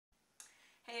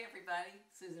Hey everybody,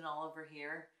 Susan Oliver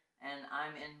here, and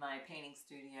I'm in my painting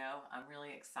studio. I'm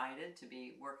really excited to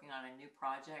be working on a new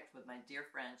project with my dear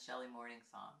friend Shelley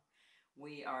Morningsong.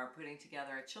 We are putting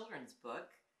together a children's book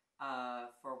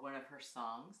for one of her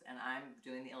songs, and I'm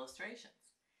doing the illustrations.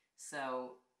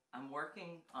 So I'm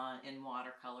working in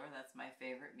watercolor. That's my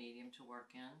favorite medium to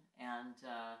work in, and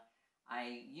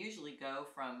I usually go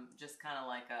from just kind of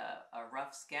like a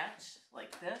rough sketch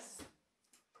like this.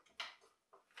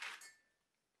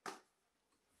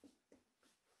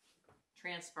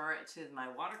 Transfer it to my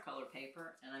watercolor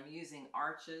paper, and I'm using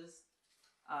Arches,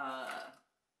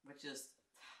 which is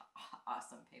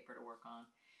awesome paper to work on.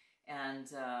 And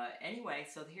anyway,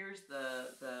 so here's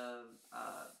the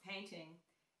painting,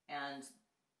 and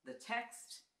the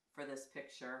text for this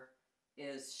picture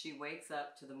is, "She wakes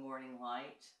up to the morning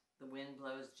light, the wind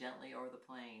blows gently over the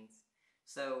plains."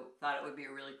 So thought it would be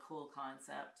a really cool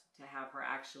concept to have her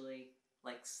actually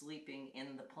like sleeping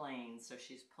in the plains, so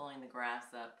she's pulling the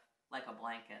grass up like a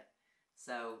blanket.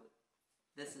 So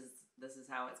this is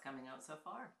how it's coming out so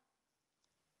far.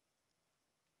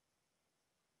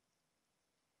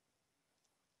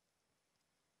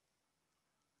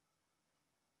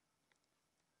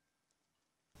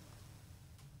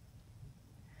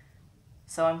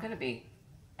 So I'm going to be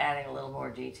adding a little more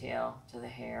detail to the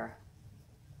hair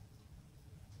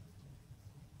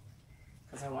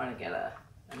because I want to get a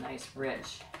nice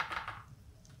rich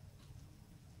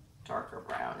darker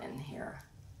brown in here.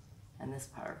 And this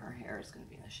part of her hair is going to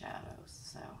be in the shadows,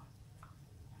 so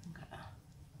I'm going to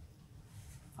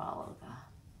follow the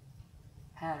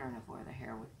pattern of where the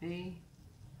hair would be.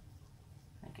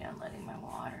 Again, letting my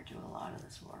water do a lot of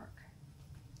this work.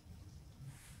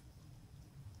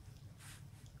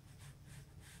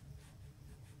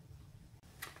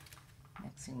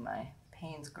 Mixing my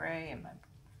Payne's Gray and my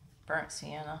burnt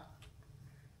sienna,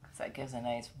 because that gives a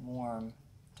nice warm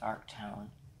dark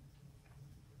tone.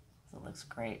 So it looks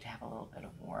great to have a little bit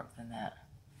of warmth in that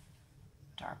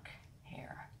dark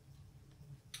hair.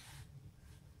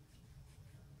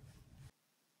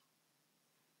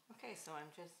 Okay, so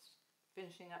I'm just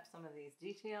finishing up some of these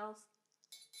details,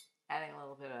 adding a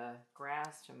little bit of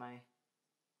grass to my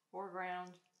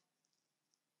foreground.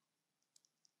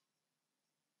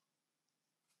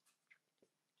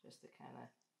 Just to kind of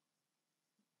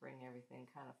bring everything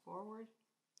kind of forward.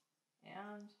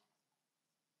 And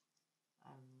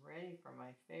I'm ready for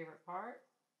my favorite part,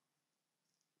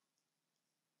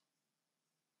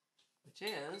 which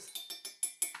is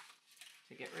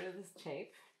to get rid of this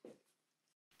tape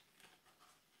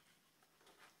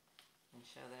and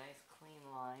show the nice clean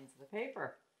lines of the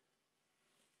paper.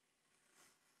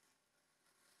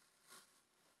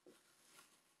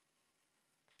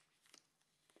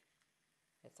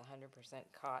 It's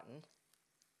 100% cotton.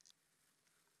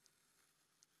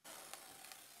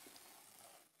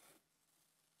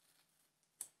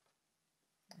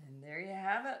 And there you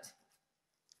have it,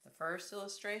 the first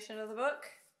illustration of the book.